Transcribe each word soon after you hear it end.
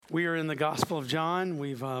We are in the Gospel of John.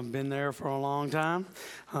 We've been there for a long time.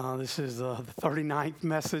 This is the 39th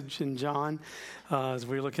message in John as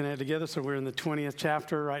we're looking at it together. So we're in the 20th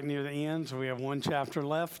chapter right near the end. So we have one chapter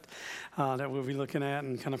left that we'll be looking at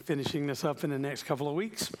and kind of finishing this up in the next couple of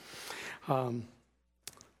weeks. So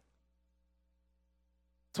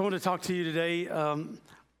I want to talk to you today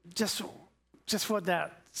just what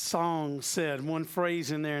that song said. One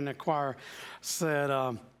phrase in there in the choir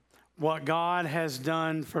said, what God has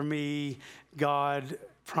done for me, God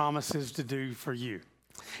promises to do for you.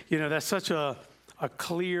 You know, that's such a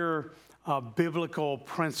clear biblical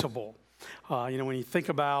principle. When you think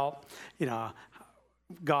about,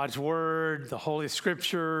 God's Word, the Holy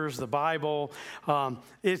Scriptures, the Bible,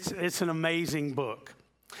 it's an amazing book.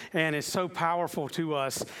 And it's so powerful to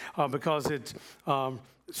us because it's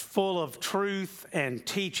full of truth and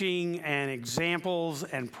teaching and examples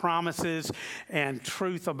and promises and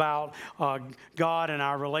truth about God and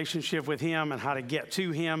our relationship with Him and how to get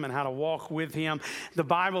to Him and how to walk with Him. The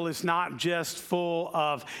Bible is not just full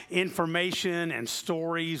of information and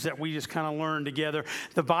stories that we just kind of learn together.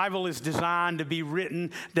 The Bible is designed to be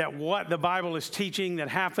written that what the Bible is teaching that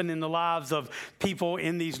happened in the lives of people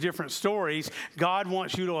in these different stories, God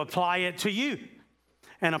wants you to apply it to you.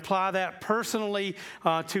 And apply that personally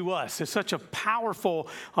to us. It's such a powerful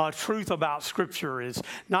truth about Scripture. It's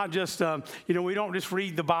not just, we don't just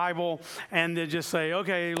read the Bible and then just say,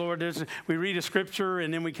 okay, Lord, we read a Scripture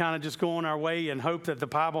and then we kind of just go on our way and hope that the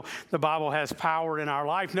Bible has power in our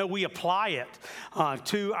life. No, we apply it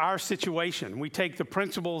to our situation. We take the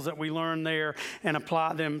principles that we learn there and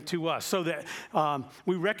apply them to us so that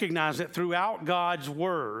we recognize that throughout God's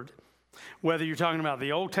Word, whether you're talking about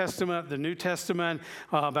the Old Testament, the New Testament,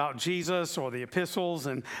 about Jesus or the epistles,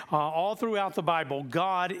 and all throughout the Bible,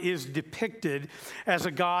 God is depicted as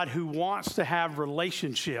a God who wants to have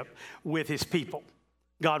relationship with His people.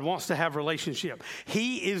 God wants to have relationship.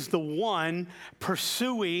 He is the one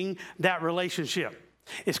pursuing that relationship.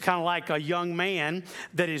 It's kind of like a young man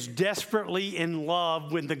that is desperately in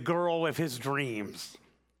love with the girl of his dreams.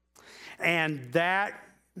 And that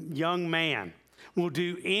young man will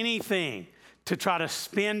do anything to try to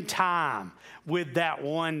spend time with that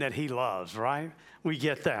one that he loves, right? We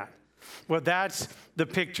get that. Well, that's the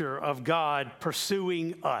picture of God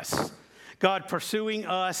pursuing us. God pursuing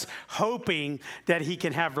us, hoping that He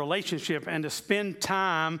can have relationship and to spend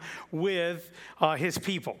time with His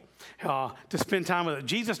people, to spend time with it.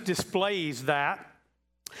 Jesus displays that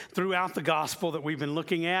throughout the gospel that we've been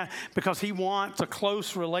looking at because He wants a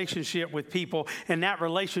close relationship with people, and that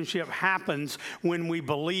relationship happens when we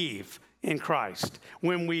believe in Christ,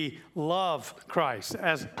 when we love Christ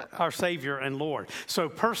as our Savior and Lord. So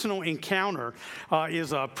personal encounter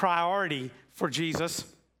is a priority for Jesus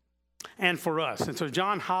and for us. And so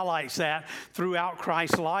John highlights that throughout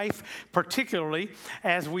Christ's life, particularly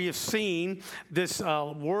as we have seen this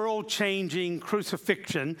world-changing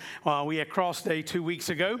crucifixion. We had Cross Day 2 weeks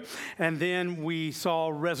ago, and then we saw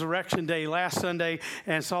Resurrection Day last Sunday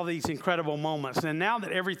and saw these incredible moments. And now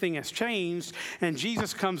that everything has changed and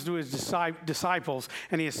Jesus comes to His disciples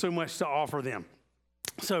and He has so much to offer them.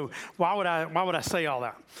 So why would I say all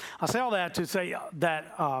that? I say all that to say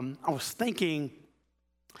that I was thinking,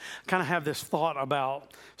 kind of have this thought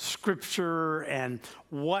about Scripture and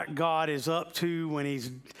what God is up to when He's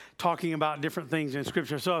talking about different things in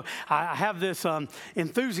Scripture. So I have this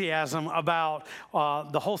enthusiasm about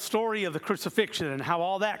the whole story of the crucifixion and how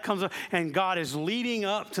all that comes up, and God is leading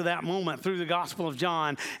up to that moment through the Gospel of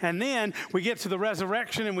John. And then we get to the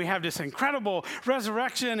resurrection, and we have this incredible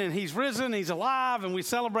resurrection, and He's risen, He's alive, and we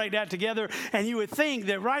celebrate that together. And you would think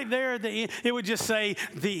that right there at the end, it would just say,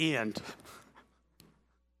 the end.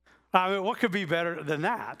 I mean, what could be better than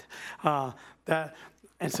that?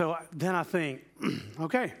 And so then I think,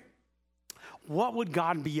 okay, what would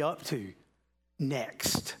God be up to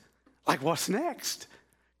next? Like, what's next?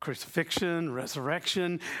 Crucifixion,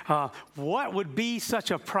 resurrection. What would be such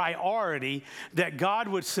a priority that God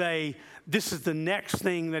would say, this is the next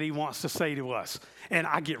thing that He wants to say to us? And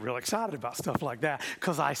I get real excited about stuff like that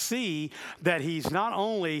because I see that He's not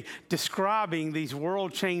only describing these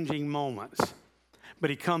world-changing moments, but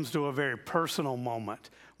He comes to a very personal moment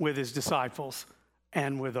with His disciples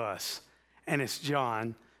and with us. And it's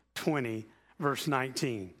John 20, verse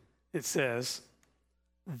 19. It says,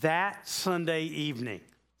 that Sunday evening,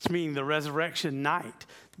 it's meaning the resurrection night,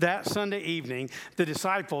 that Sunday evening, the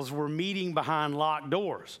disciples were meeting behind locked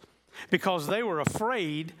doors because they were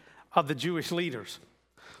afraid of the Jewish leaders.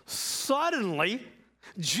 Suddenly,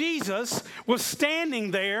 Jesus was standing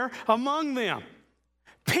there among them.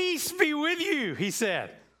 Peace be with you, He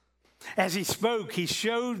said. As he spoke, he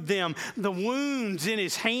showed them the wounds in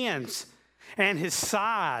his hands and his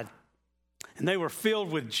side, and they were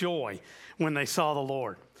filled with joy when they saw the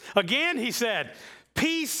Lord. Again, he said,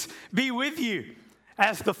 "Peace be with you.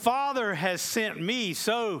 As the Father has sent me,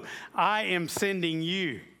 so I am sending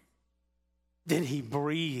you." Then he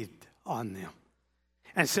breathed on them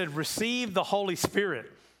and said, "Receive the Holy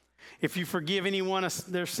Spirit. If you forgive anyone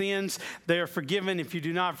of their sins, they are forgiven. If you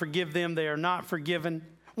do not forgive them, they are not forgiven."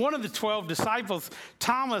 One of the 12 disciples,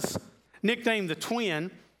 Thomas, nicknamed the twin,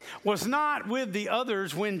 was not with the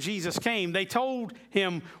others when Jesus came. They told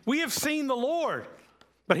him, "We have seen the Lord."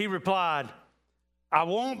 But he replied, "I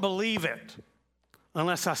won't believe it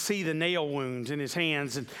unless I see the nail wounds in his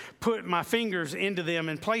hands and put my fingers into them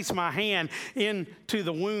and place my hand into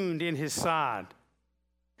the wound in his side."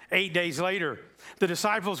 8 days later, the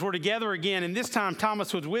disciples were together again, and this time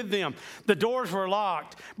Thomas was with them. The doors were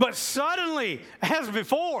locked, but suddenly, as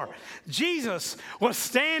before, Jesus was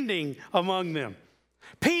standing among them.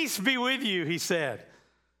 "Peace be with you," he said.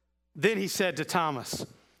 Then he said to Thomas,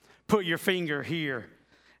 "Put your finger here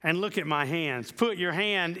and look at my hands. Put your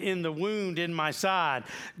hand in the wound in my side.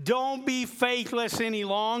 Don't be faithless any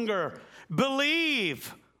longer.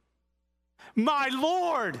 Believe." "My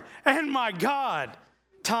Lord and my God,"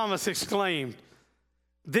 Thomas exclaimed.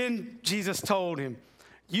 Then Jesus told him,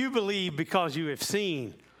 "You believe because you have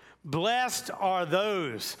seen. Blessed are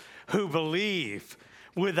those who believe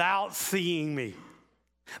without seeing me."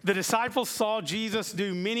 The disciples saw Jesus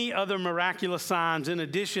do many other miraculous signs in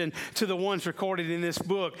addition to the ones recorded in this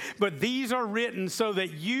book. But these are written so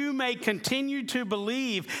that you may continue to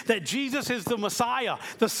believe that Jesus is the Messiah,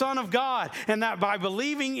 the Son of God, and that by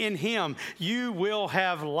believing in him, you will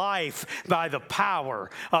have life by the power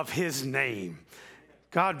of his name.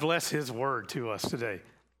 God bless his word to us today.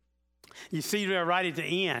 You see there right at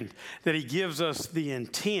the end that he gives us the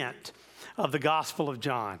intent of the Gospel of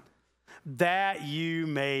John. That you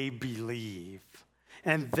may believe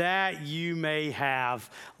and that you may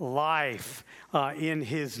have life in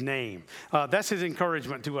his name. That's his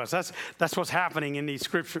encouragement to us. That's what's happening in these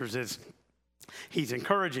scriptures is he's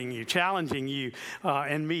encouraging you, challenging you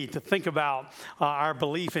and me to think about our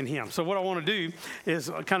belief in him. So what I want to do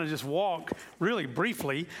is kind of just walk really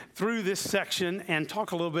briefly through this section and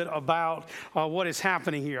talk a little bit about what is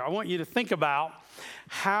happening here. I want you to think about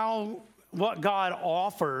what God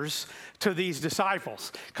offers to these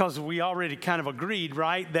disciples, because we already kind of agreed,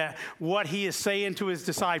 right, that what he is saying to his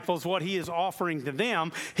disciples, what he is offering to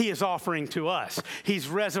them, he is offering to us. He's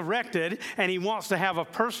resurrected, and he wants to have a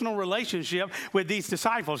personal relationship with these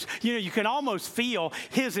disciples. You know, you can almost feel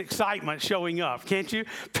his excitement showing up, can't you?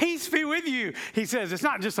 "Peace be with you," he says. It's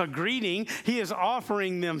not just a greeting. He is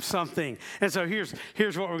offering them something. And so here's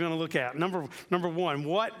what we're going to look at. Number one,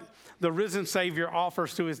 what the risen Savior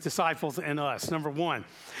offers to his disciples and us. Number one,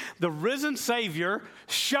 the risen Savior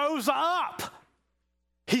shows up.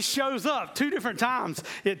 He shows up 2 different times.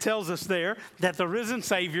 It tells us there that the risen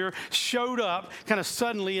Savior showed up kind of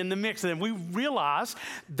suddenly in the mix. And we realize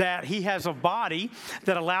that he has a body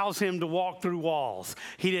that allows him to walk through walls.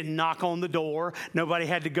 He didn't knock on the door. Nobody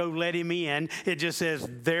had to go let him in. It just says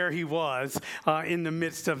there he was in the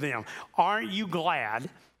midst of them. Aren't you glad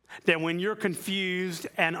that when you're confused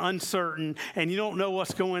and uncertain and you don't know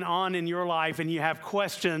what's going on in your life and you have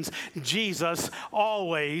questions, Jesus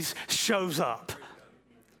always shows up.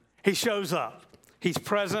 He shows up. He's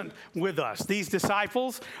present with us. These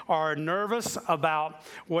disciples are nervous about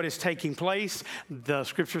what is taking place. The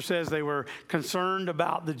scripture says they were concerned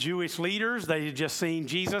about the Jewish leaders. They had just seen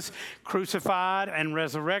Jesus crucified and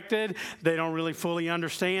resurrected. They don't really fully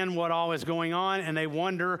understand what all is going on, and they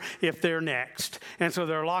wonder if they're next. And so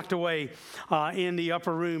they're locked away in the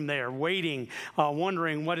upper room there, waiting,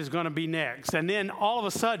 wondering what is going to be next. And then all of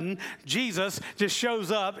a sudden, Jesus just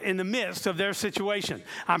shows up in the midst of their situation.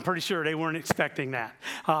 I'm pretty sure they weren't expecting that.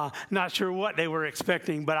 Not sure what they were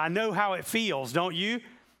expecting, but I know how it feels, don't you?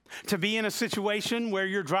 To be in a situation where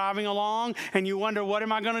you're driving along and you wonder, what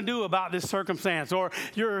am I going to do about this circumstance? Or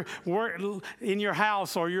you're in your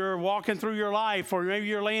house, or you're walking through your life, or maybe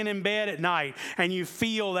you're laying in bed at night and you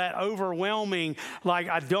feel that overwhelming, like,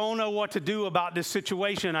 I don't know what to do about this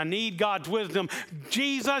situation. I need God's wisdom.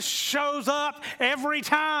 Jesus shows up every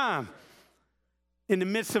time in the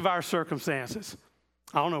midst of our circumstances.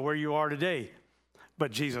 I don't know where you are today,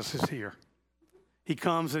 but Jesus is here. He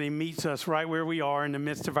comes and he meets us right where we are in the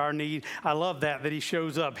midst of our need. I love that he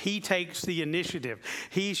shows up. He takes the initiative.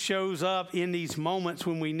 He shows up in these moments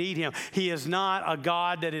when we need him. He is not a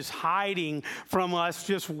God that is hiding from us,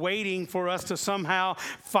 just waiting for us to somehow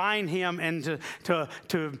find him and to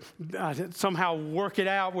somehow work it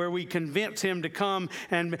out where we convince him to come.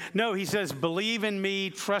 And no, he says, believe in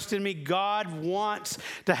me, trust in me. God wants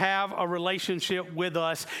to have a relationship with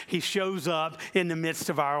us. He shows up in the midst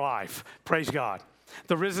of our life. Praise God.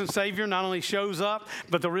 The risen Savior not only shows up,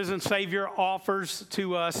 but the risen Savior offers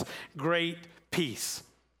to us great peace.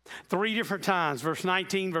 3 different times, verse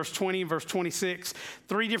 19, verse 20, verse 26,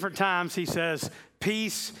 3 different times he says,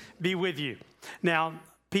 peace be with you. Now,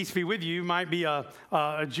 peace be with you might be a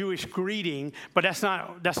Jewish greeting, but that's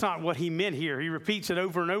not what he meant here. He repeats it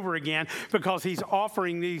over and over again because he's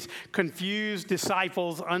offering these confused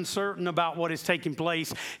disciples, uncertain about what is taking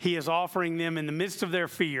place. He is offering them in the midst of their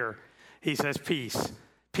fear. He says, peace.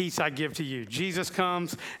 Peace I give to you. Jesus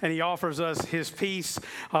comes and he offers us his peace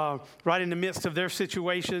right in the midst of their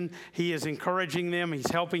situation. He is encouraging them.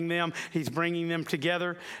 He's helping them. He's bringing them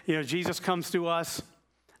together. You know, Jesus comes to us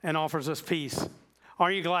and offers us peace.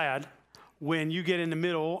 Aren't you glad when you get in the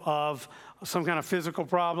middle of some kind of physical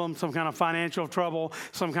problem, some kind of financial trouble,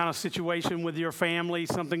 some kind of situation with your family,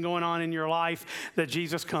 something going on in your life, that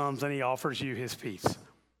Jesus comes and he offers you his peace?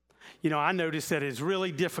 You know, I noticed that it's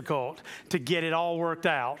really difficult to get it all worked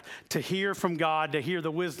out, to hear from God, to hear the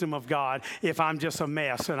wisdom of God, if I'm just a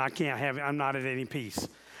mess and I'm not at any peace.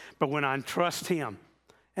 But when I trust him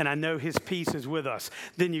and I know his peace is with us,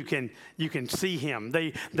 then you can see him.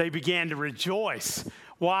 They began to rejoice.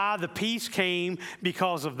 Why? The peace came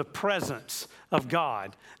because of the presence of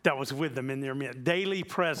God that was with them in their midst. Daily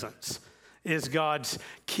presence is God's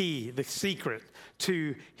key, the secret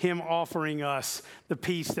to him offering us the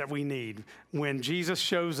peace that we need. When Jesus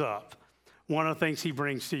shows up, one of the things he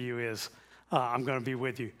brings to you is, I'm going to be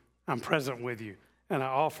with you. I'm present with you, and I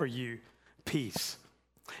offer you peace.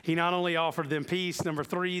 He not only offered them peace, number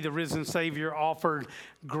 3, the risen Savior offered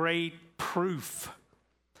great proof.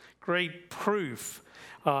 Great proof.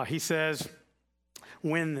 He says,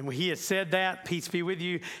 when he had said that, peace be with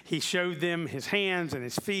you, he showed them his hands and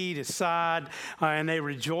his feet, his side, and they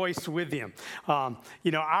rejoiced with him. You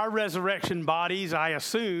know, our resurrection bodies, I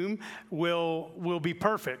assume, will be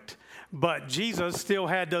perfect. But Jesus still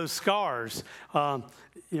had those scars. You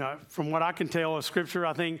know, from what I can tell of Scripture,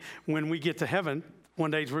 I think when we get to heaven, one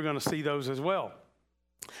day we're going to see those as well.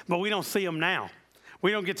 But we don't see them now. We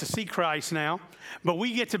don't get to see Christ now, but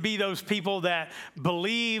we get to be those people that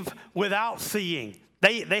believe without seeing.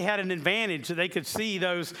 They had an advantage that they could see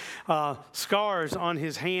those scars on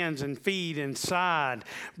his hands and feet and side.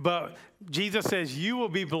 But Jesus says you will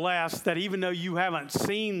be blessed that even though you haven't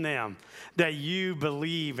seen them, that you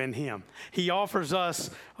believe in him. He offers us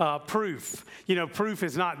proof. You know, proof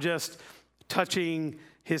is not just touching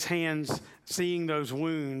his hands, seeing those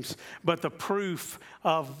wounds, but the proof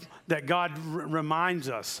of that God reminds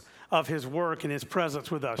us of his work and his presence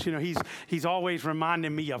with us. You know, he's always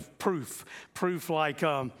reminding me of proof like,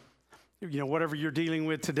 you know, whatever you're dealing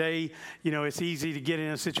with today, you know, it's easy to get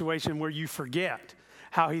in a situation where you forget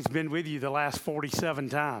how he's been with you the last 47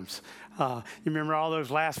 times. You remember all those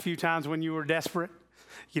last few times when you were desperate?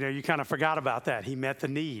 You know, you kind of forgot about that. He met the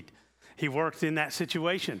need. He worked in that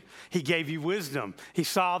situation. He gave you wisdom. He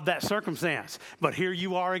solved that circumstance. But here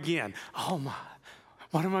you are again. Oh my,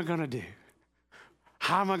 what am I going to do?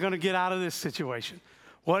 How am I going to get out of this situation?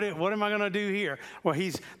 What am I going to do here? Well,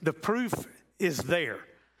 the proof is there.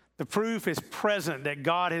 The proof is present that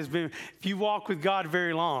God has been. If you walk with God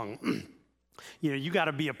very long, you know, you got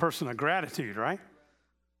to be a person of gratitude, right?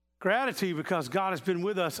 Gratitude because God has been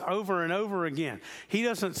with us over and over again. He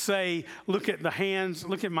doesn't say, look at the hands,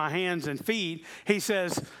 look at my hands and feet. He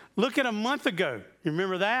says, look at a month ago. You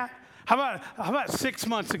remember that? How about 6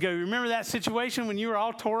 months ago? You remember that situation when you were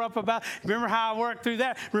all tore up about? Remember how I worked through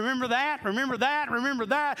that? Remember that? Remember that? Remember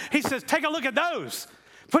that? He says, take a look at those.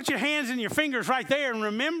 Put your hands and your fingers right there and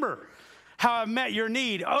remember how I met your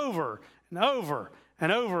need over and over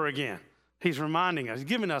and over again. He's reminding us,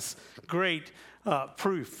 giving us great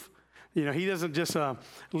proof. You know, he doesn't just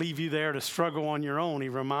leave you there to struggle on your own. He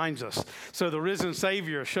reminds us. So the risen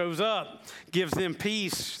Savior shows up, gives them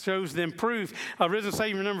peace, shows them proof. Risen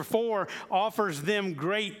Savior number 4 offers them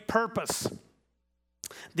great purpose.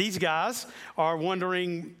 These guys are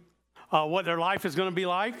wondering what their life is going to be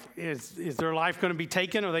like. Is their life going to be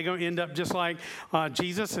taken? Are they going to end up just like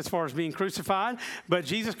Jesus as far as being crucified? But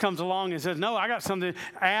Jesus comes along and says, no, I got something.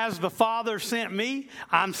 As the Father sent me,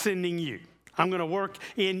 I'm sending you. I'm going to work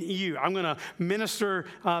in you. I'm going to minister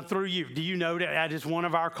through you. Do you know that is one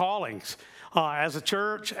of our callings? as a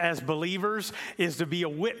church, as believers, is to be a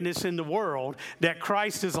witness in the world that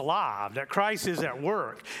Christ is alive, that Christ is at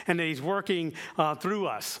work, and that he's working through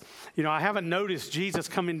us. You know, I haven't noticed Jesus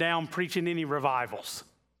coming down preaching any revivals.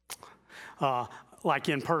 Like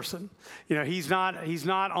in person. You know, he's not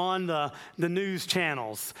on the news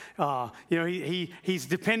channels. You know, he's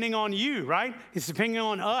depending on you, right? He's depending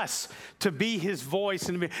on us to be his voice.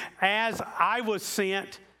 And as I was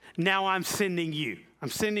sent, now I'm sending you.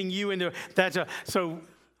 I'm sending you into so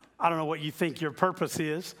I don't know what you think your purpose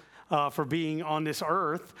is. For being on this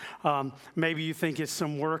earth. Maybe you think it's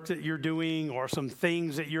some work that you're doing or some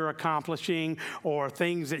things that you're accomplishing or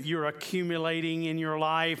things that you're accumulating in your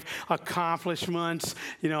life, accomplishments.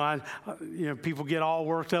 You know, people get all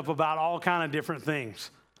worked up about all kind of different things.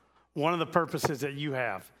 One of the purposes that you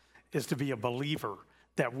have is to be a believer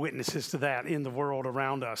that witnesses to that in the world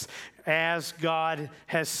around us. As God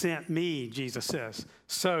has sent me, Jesus says,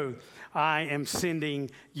 so I am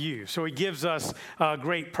sending you. So he gives us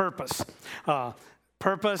great purpose.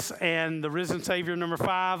 Purpose, and the risen Savior, number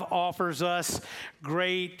 5, offers us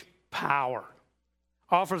great power.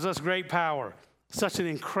 Offers us great power. Such an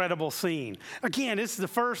incredible scene. Again, it's the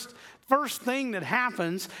first thing that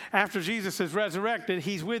happens after Jesus is resurrected.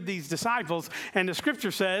 He's with these disciples, and the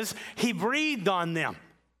scripture says he breathed on them.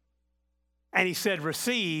 And he said,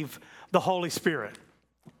 receive the Holy Spirit.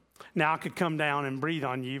 Now, I could come down and breathe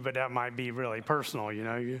on you, but that might be really personal, you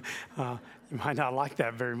know. You might not like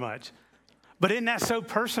that very much. But isn't that so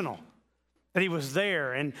personal that he was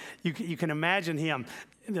there? And you can imagine him,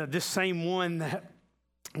 this same one that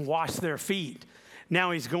washed their feet.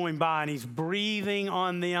 Now he's going by and he's breathing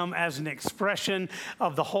on them as an expression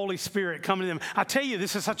of the Holy Spirit coming to them. I tell you,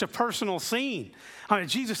 this is such a personal scene. I mean,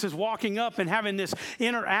 Jesus is walking up and having this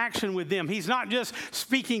interaction with them. He's not just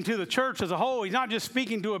speaking to the church as a whole. He's not just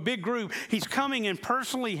speaking to a big group. He's coming and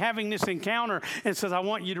personally having this encounter and says, I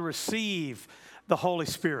want you to receive the Holy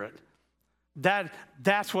Spirit.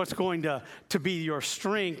 That's what's going to be your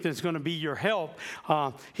strength. It's going to be your help.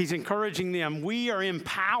 He's encouraging them. We are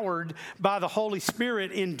empowered by the Holy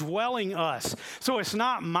Spirit indwelling us. So it's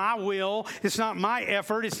not my will. It's not my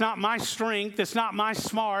effort. It's not my strength. It's not my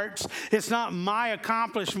smarts. It's not my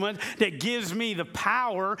accomplishment that gives me the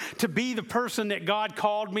power to be the person that God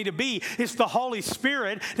called me to be. It's the Holy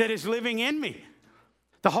Spirit that is living in me.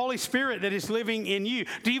 The Holy Spirit that is living in you.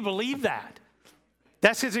 Do you believe that?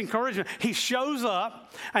 That's his encouragement. He shows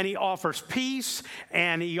up and he offers peace,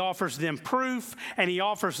 and he offers them proof, and he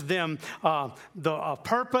offers them the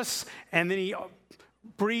purpose, and then he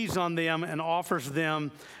breathes on them and offers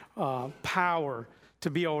them power to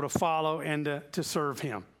be able to follow and to serve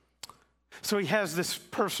him. So he has this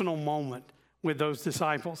personal moment with those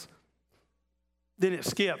disciples. Then it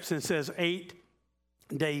skips and says 8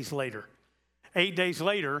 days later. 8 days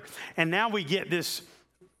later, and now we get this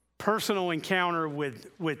personal encounter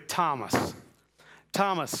with Thomas.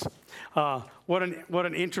 Thomas, what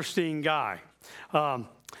an interesting guy.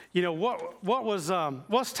 You know,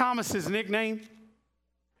 what's Thomas's nickname?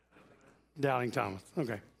 Doubting Thomas.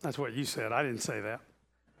 Okay, that's what you said. I didn't say that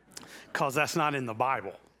because that's not in the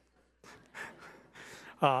Bible.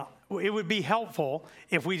 It would be helpful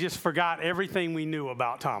if we just forgot everything we knew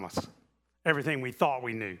about Thomas, everything we thought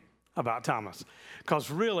we knew about Thomas,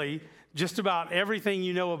 because really, just about everything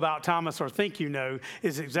you know about Thomas or think you know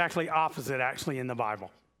is exactly opposite actually in the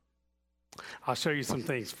Bible. I'll show you some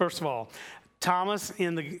things. First of all, Thomas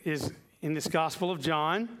is in this Gospel of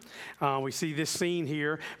John. We see this scene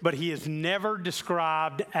here, but he is never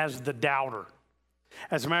described as the doubter.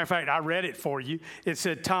 As a matter of fact, I read it for you. It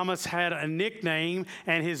said Thomas had a nickname,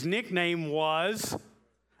 and his nickname was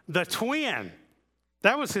the twin.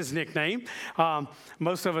 That was his nickname.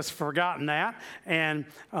 Most of us have forgotten that. And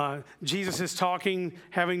Jesus is talking,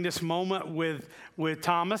 having this moment with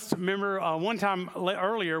Thomas. Remember, one time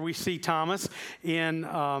earlier, we see Thomas in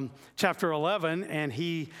chapter 11, and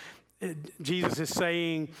Jesus is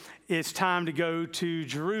saying it's time to go to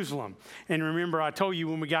Jerusalem. And remember, I told you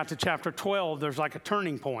when we got to chapter 12, there's like a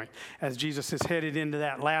turning point as Jesus is headed into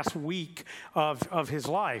that last week of his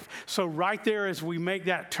life. So right there as we make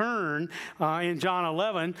that turn in John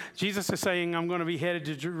 11, Jesus is saying, I'm going to be headed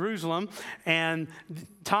to Jerusalem. And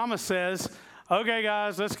Thomas says, okay,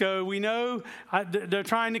 guys, let's go. We know they're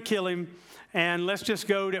trying to kill him. And let's just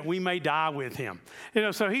go that we may die with him. You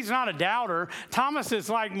know, so he's not a doubter. Thomas is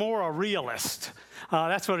like more a realist.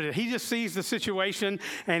 That's what it is. He just sees the situation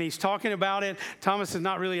and he's talking about it. Thomas is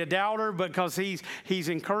not really a doubter because he's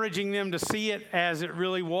encouraging them to see it as it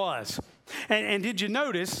really was. And did you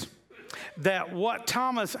notice that what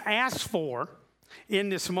Thomas asked for in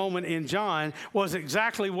this moment in John was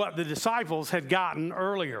exactly what the disciples had gotten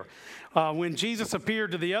earlier. When Jesus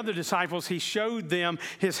appeared to the other disciples, he showed them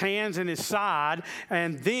his hands and his side,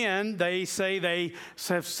 and then they say they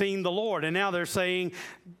have seen the Lord. And now they're saying,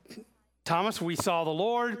 Thomas, we saw the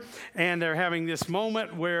Lord, and they're having this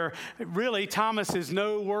moment where really Thomas is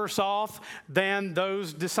no worse off than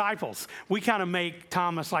those disciples. We kind of make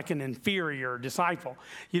Thomas like an inferior disciple.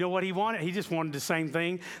 You know what he wanted? He just wanted the same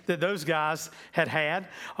thing that those guys had.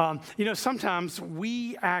 Sometimes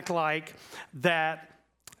we act like that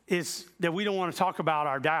we don't want to talk about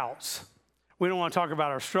our doubts. We don't want to talk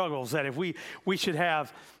about our struggles, that if we should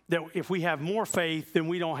have, that if we have more faith, then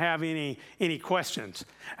we don't have any questions.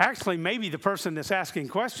 Actually, maybe the person that's asking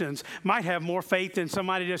questions might have more faith than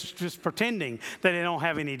somebody just pretending that they don't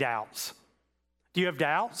have any doubts. Do you have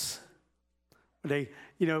doubts? We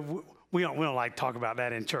don't like talk about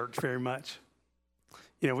that in church very much.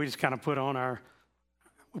 We just kind of put on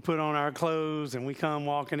our clothes and we come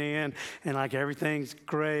walking in and like everything's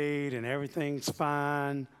great and everything's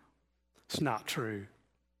fine. It's not true.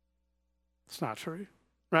 It's not true.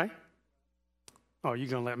 Right? Oh, you're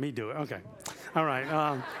going to let me do it. Okay. All right.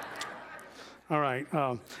 All right.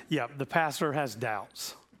 The pastor has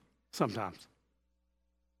doubts sometimes.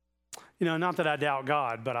 Not that I doubt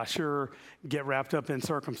God, but I sure get wrapped up in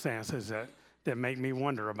circumstances that make me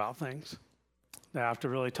wonder about things that I have to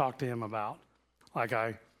really talk to him about. Like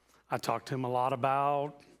I talk to him a lot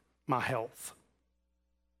about my health.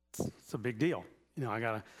 It's a big deal. I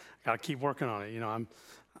gotta keep working on it.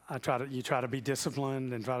 You try to be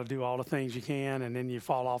disciplined and try to do all the things you can, and then you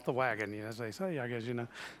fall off the wagon, as they say. I guess,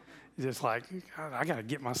 just like, I got to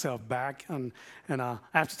get myself back, and I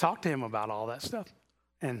have to talk to him about all that stuff.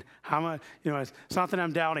 And how much, it's not that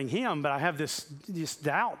I'm doubting him, but I have this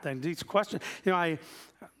doubt and these questions. I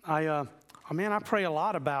pray a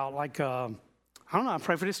lot about, I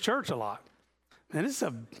pray for this church a lot. And this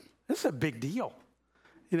is a big deal.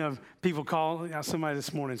 People call, somebody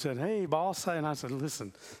this morning said, "Hey, boss," and I said,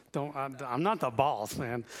 "Listen, I'm not the boss,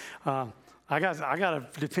 man. I got to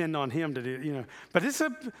depend on him to do, But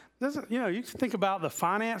you think about the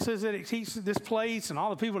finances that it keeps this place and all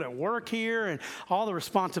the people that work here and all the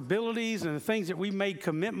responsibilities and the things that we made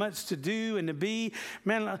commitments to do and to be.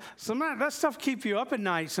 Man, that stuff keeps you up at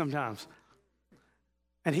night sometimes.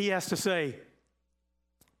 And he has to say,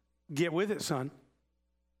 get with it, son.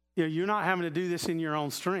 You're not having to do this in your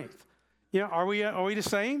own strength. Are we the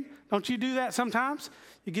same? Don't you do that sometimes?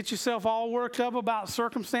 You get yourself all worked up about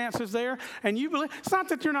circumstances there, and you believe it's not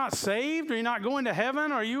that you're not saved or you're not going to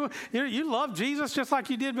heaven or you love Jesus just like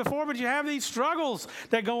you did before, but you have these struggles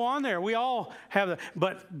that go on there. We all have that.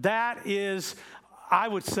 But that is, I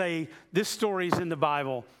would say, this story is in the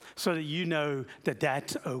Bible so that you know that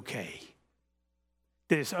that's okay.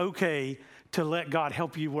 That it's okay to let God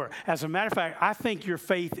help you work. As a matter of fact, I think your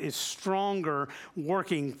faith is stronger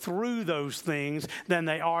working through those things than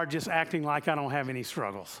they are just acting like I don't have any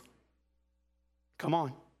struggles. Come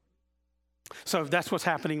on. So that's what's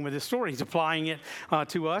happening with this story. He's applying it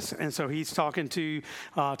to us, and so he's talking to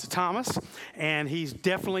Thomas, and he's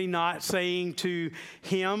definitely not saying to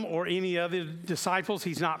him or any other disciples,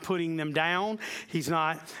 he's not putting them down. He's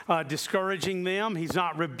not discouraging them. He's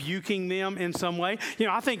not rebuking them in some way.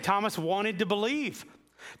 I think Thomas wanted to believe.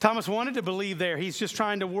 Thomas wanted to believe there. He's just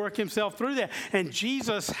trying to work himself through that. And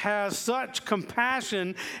Jesus has such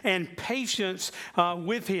compassion and patience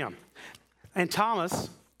with him. And Thomas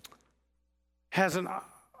has an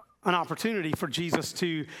opportunity for Jesus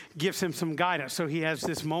to give him some guidance. So he has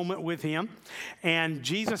this moment with him, and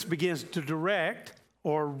Jesus begins to direct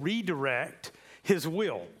or redirect his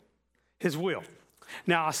will. His will.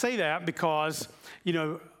 Now, I say that because,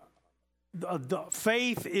 the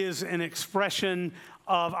faith is an expression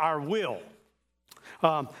of our will.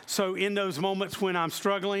 So in those moments when I'm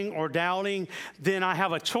struggling or doubting, then I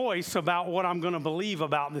have a choice about what I'm going to believe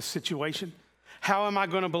about this situation. How am I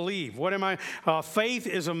going to believe? What am I? Faith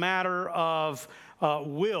is a matter of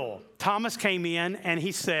will. Thomas came in and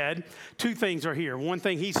he said, two things are here. One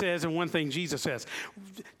thing he says and one thing Jesus says.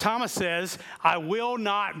 Thomas says, I will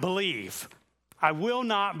not believe. I will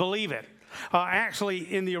not believe it.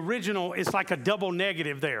 Actually, in the original, it's like a double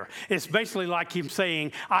negative there. It's basically like him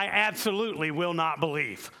saying, I absolutely will not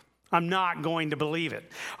believe. I'm not going to believe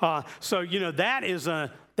it. So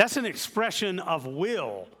that's an expression of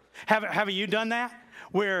will. Haven't you done that?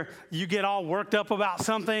 Where you get all worked up about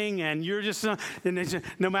something and you're just,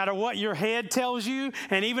 no matter what your head tells you,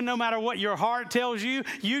 and even no matter what your heart tells you,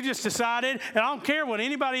 you just decided, and I don't care what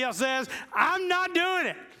anybody else says, I'm not doing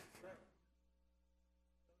it.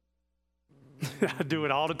 I do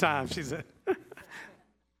it all the time, she said.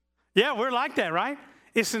 Yeah, we're like that, right?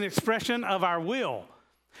 It's an expression of our will.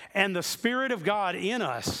 And the Spirit of God in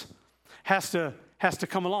us has to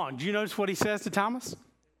come along. Do you notice what he says to Thomas?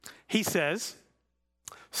 He says,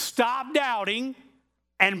 stop doubting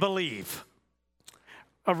and believe.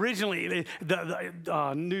 Originally,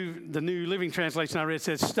 the New Living Translation I read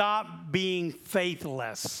says, stop being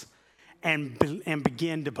faithless and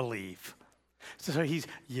begin to believe. So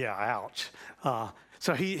ouch.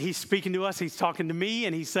 So he's speaking to us, he's talking to me,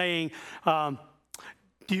 and he's saying,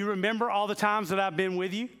 do you remember all the times that I've been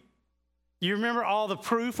with you? You remember all the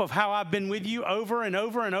proof of how I've been with you over and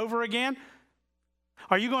over and over again?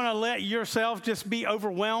 Are you going to let yourself just be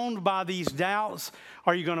overwhelmed by these doubts?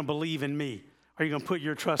 Or are you going to believe in me? Are you going to put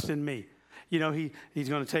your trust in me? You know, he's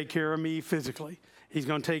going to take care of me physically. He's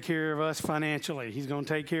going to take care of us financially. He's going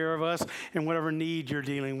to take care of us in whatever need you're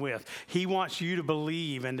dealing with. He wants you to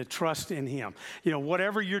believe and to trust in him. You know,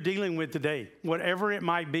 whatever you're dealing with today, whatever it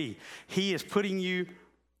might be, he is putting you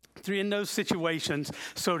in those situations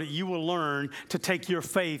so that you will learn to take your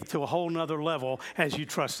faith to a whole nother level as you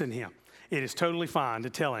trust in him. It is totally fine to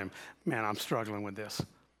tell him, man, I'm struggling with this.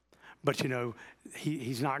 But, you know,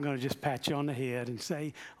 he's not going to just pat you on the head and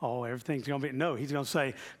say, oh, everything's going to be. No, he's going to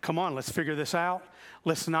say, come on, let's figure this out.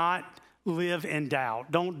 Let's not live in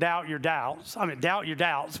doubt. Don't doubt your doubts. Doubt your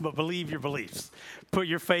doubts, but believe your beliefs. Put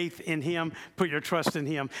your faith in him. Put your trust in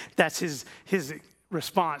him. That's his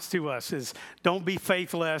response to us is don't be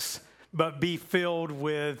faithless, but be filled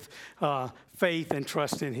with faith and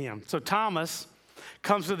trust in him. So Thomas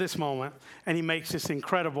comes to this moment, and he makes this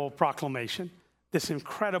incredible proclamation, this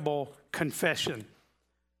incredible confession.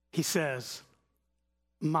 He says,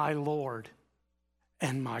 my Lord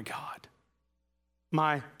and my God.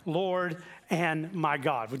 My Lord and my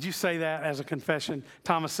God. Would you say that as a confession?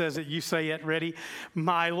 Thomas says it. You say it. Ready?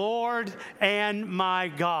 My Lord and my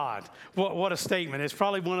God. What a statement. It's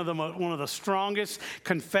probably one of the strongest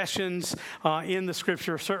confessions in the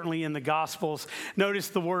Scripture, certainly in the Gospels. Notice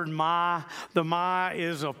the word my. The my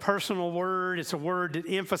is a personal word. It's a word that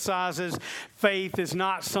emphasizes faith is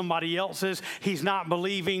not somebody else's. He's not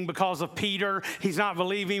believing because of Peter. He's not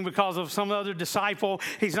believing because of some other disciple.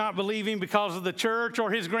 He's not believing because of the church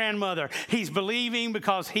or his grandmother. He's believing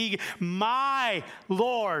because my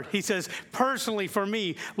Lord, he says, personally for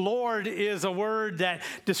me, Lord is a word that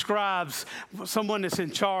describes someone that's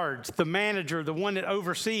in charge, the manager, the one that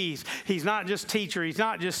oversees. He's not just teacher. He's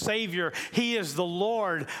not just savior. He is the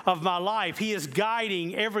Lord of my life. He is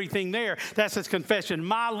guiding everything there. That's his confession.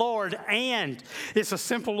 My Lord, and it's a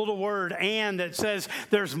simple little word, and that says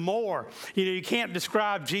there's more. You know, you can't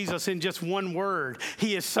describe Jesus in just one word.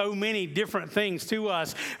 He is so many different things to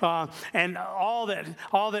us. And all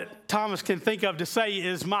that Thomas can think of to say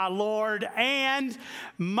is my Lord and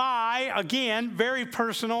my, again, very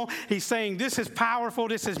personal. He's saying this is powerful.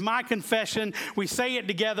 This is my confession. We say it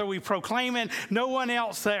together. We proclaim it. No one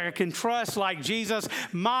else there can trust like Jesus.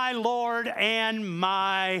 My Lord and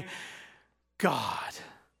my God.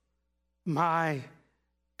 My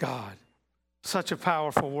God. Such a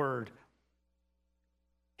powerful word.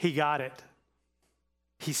 He got it.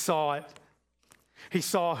 He saw it. He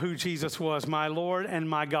saw who Jesus was, my Lord and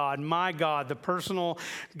my God, the personal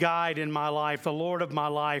guide in my life, the Lord of my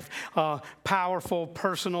life, powerful,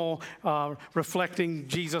 personal, reflecting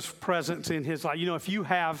Jesus' presence in his life. You know, if you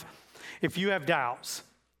have doubts,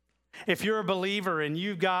 if you're a believer and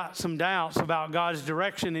you've got some doubts about God's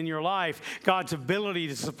direction in your life, God's ability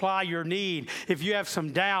to supply your need, if you have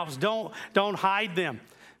some doubts, don't hide them.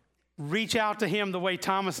 Reach out to him the way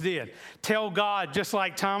Thomas did. Tell God just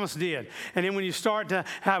like Thomas did. And then when you start to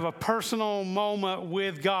have a personal moment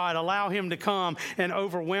with God, allow him to come and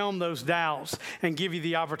overwhelm those doubts and give you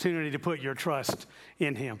the opportunity to put your trust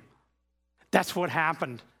in him. That's what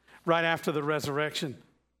happened right after the resurrection.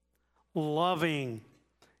 Loving,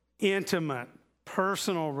 intimate,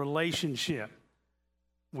 personal relationship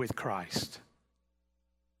with Christ.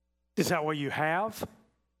 Is that what you have?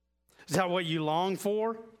 Is that what you long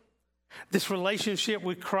for? This relationship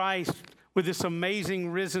with Christ, with this amazing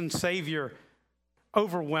risen Savior,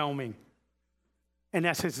 overwhelming. And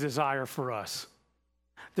that's his desire for us.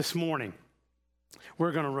 This morning,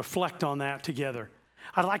 we're going to reflect on that together.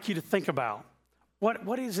 I'd like you to think about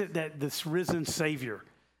what is it that this risen Savior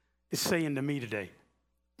is saying to me today?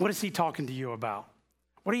 What is he talking to you about?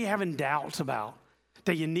 What are you having doubts about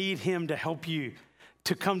that you need him to help you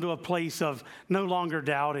to come to a place of no longer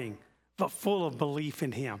doubting, but full of belief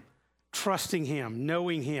in him? Trusting him,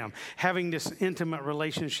 knowing him, having this intimate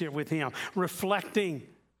relationship with him, reflecting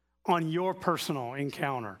on your personal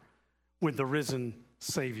encounter with the risen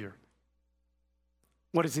Savior.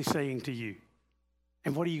 What is he saying to you?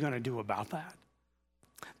 And what are you going to do about that?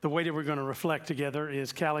 the way that we're going to reflect together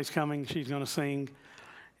is Callie's coming. She's going to sing,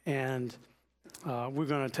 and we're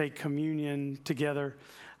going to take communion together.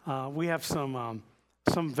 We have some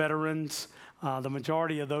veterans. The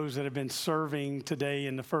majority of those that have been serving today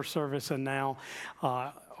in the first service and now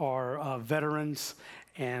are veterans.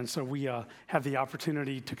 And so we have the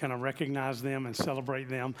opportunity to kind of recognize them and celebrate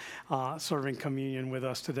them serving communion with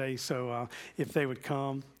us today. So if they would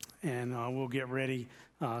come, and we'll get ready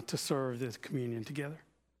to serve this communion together.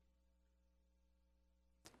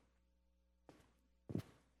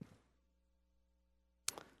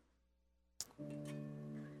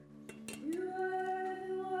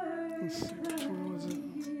 Let's see, which one was it?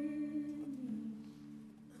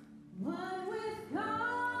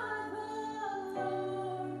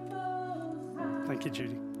 Thank you,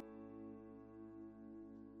 Judy.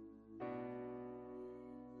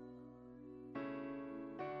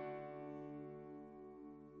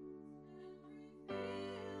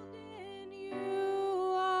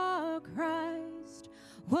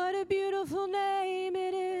 What a beautiful name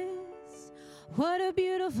it is. What a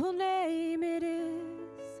beautiful name it is.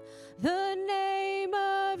 The name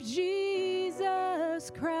of Jesus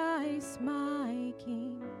Christ, my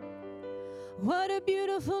King. What a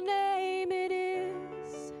beautiful name it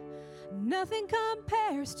is. Nothing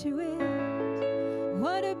compares to it.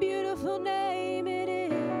 What a beautiful name it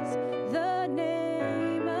is. The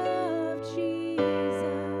name of Jesus.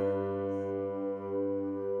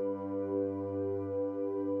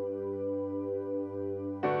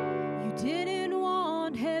 Didn't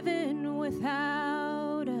want heaven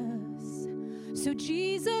without us, so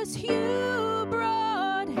Jesus, you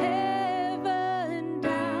brought heaven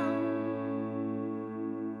down.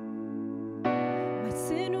 My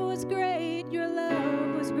sin was great, your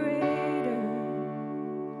love was greater.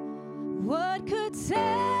 What could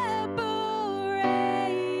separate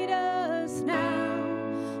us now?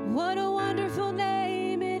 What a wonderful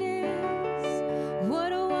name it is.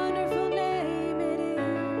 What a wonderful name it is.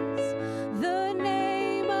 The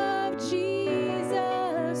name of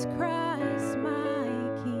Jesus Christ, my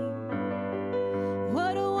King.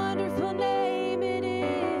 What a wonderful name it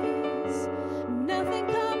is. Nothing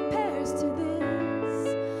compares to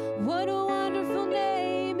this. What a wonderful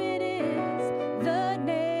name it is. The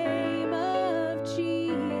name of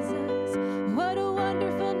Jesus. What a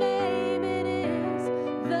wonderful name it is.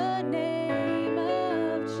 The name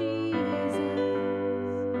of Jesus.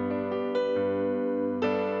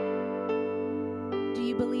 Do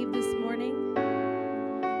you believe this morning?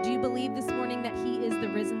 Do you believe this morning that He is the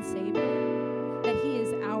risen Savior? That He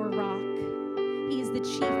is our rock? He is the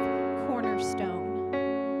chief cornerstone.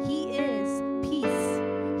 He is peace.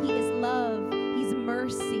 He is love. He's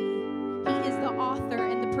mercy. He is the author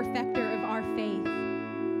and the perfecter of our faith.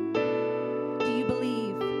 Do you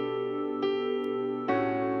believe?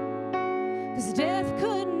 'Cause death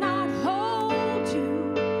could not hold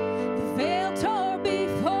you. The veil tore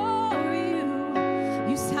before you.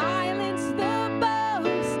 You silenced the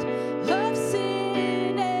boast of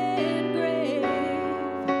sin and grave.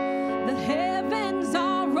 The heavens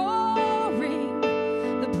are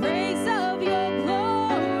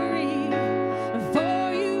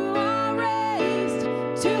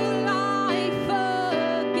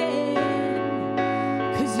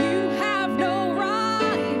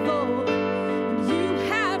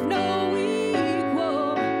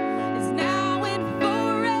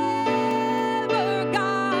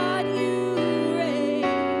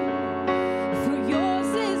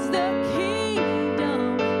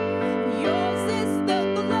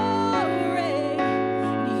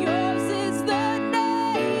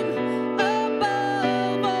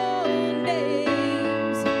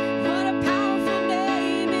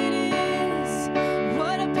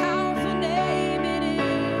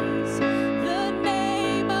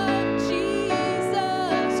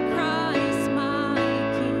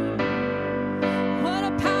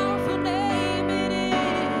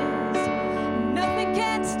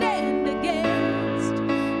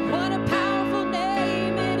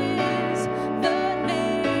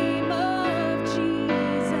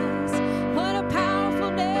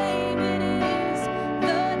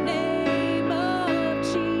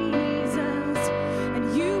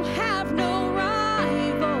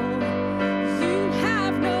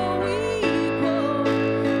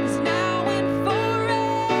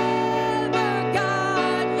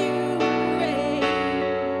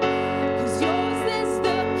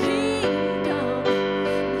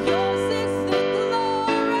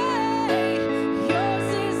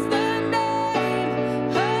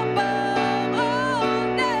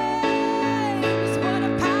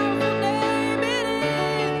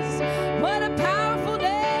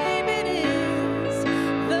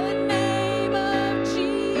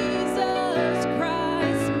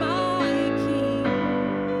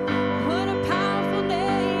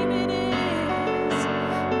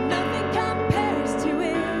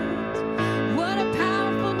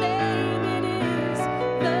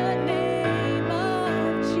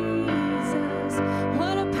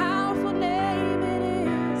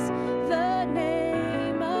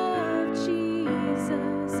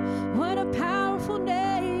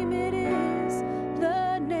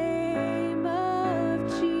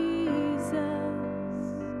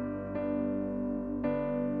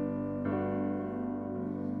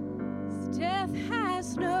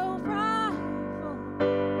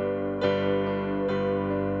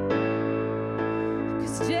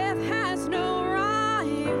has no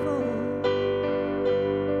rival.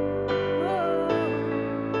 Oh,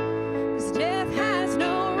 'cause death has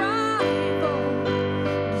no rival.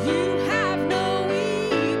 You have no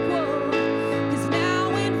equal. 'Cause now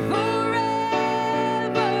and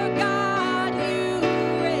forever, God, you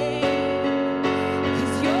reign.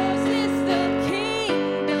 'Cause yours is the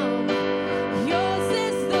kingdom. Yours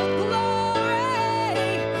is the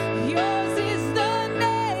glory. Yours is the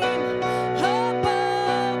name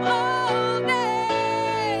above all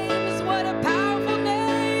names. What a powerful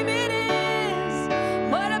name it is.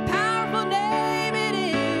 What a powerful name it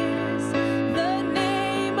is. The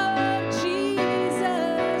name of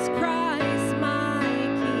Jesus Christ, my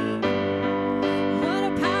King. What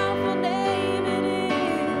a powerful name it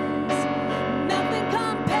is. Nothing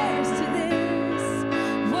compares to this.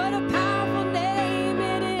 What a powerful name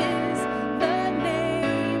it is. The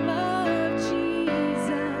name of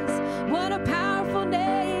Jesus. What a powerful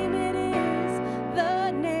name it is.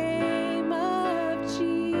 The name of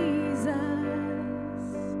Jesus.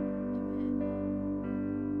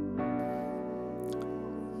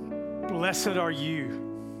 Blessed are you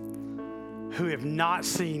who have not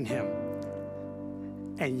seen him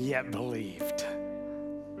and yet believed.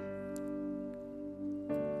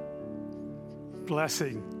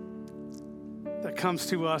 Blessing that comes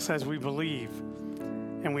to us as we believe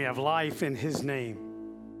and we have life in his name.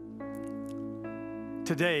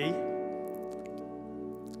 Today,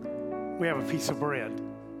 we have a piece of bread.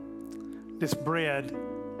 This bread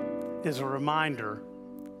is a reminder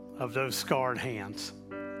of those scarred hands,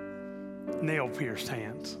 nail-pierced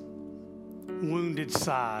hands, wounded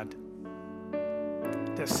side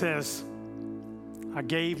that says, I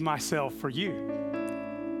gave myself for you.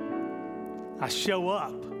 I show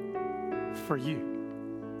up for you.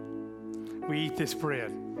 We eat this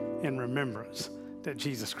bread in remembrance that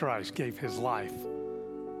Jesus Christ gave his life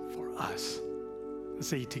for us.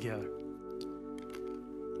 Let's eat together.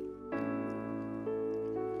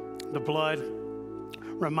 The blood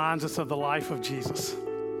reminds us of the life of Jesus.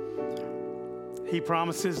 He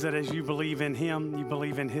promises that as you believe in him, you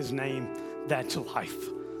believe in his name, that's life.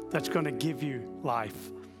 That's going to give you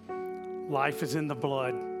life. Life is in the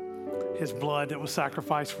blood, his blood that was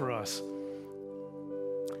sacrificed for us.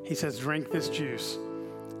 He says, drink this juice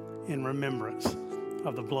in remembrance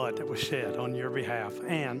of the blood that was shed on your behalf,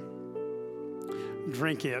 and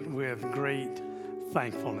drink it with great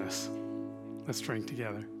thankfulness. Let's drink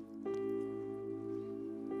together.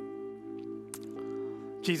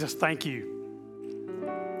 Jesus, thank you.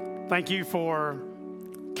 Thank you for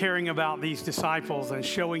caring about these disciples and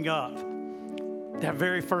showing up that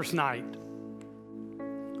very first night,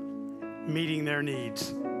 meeting their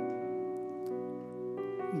needs,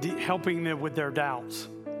 helping them with their doubts.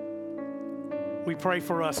 We pray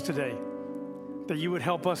for us today that you would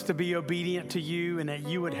help us to be obedient to you and that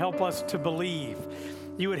you would help us to believe.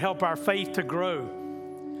 You would help our faith to grow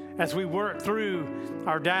as we work through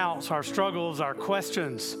our doubts, our struggles, our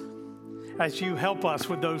questions, as you help us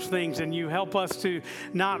with those things and you help us to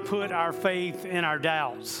not put our faith in our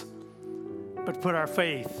doubts, but put our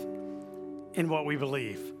faith in what we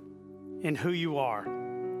believe, in who you are.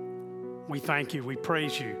 We thank you. We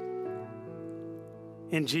praise you.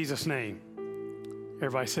 In Jesus' name.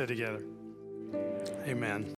 Everybody said together, amen.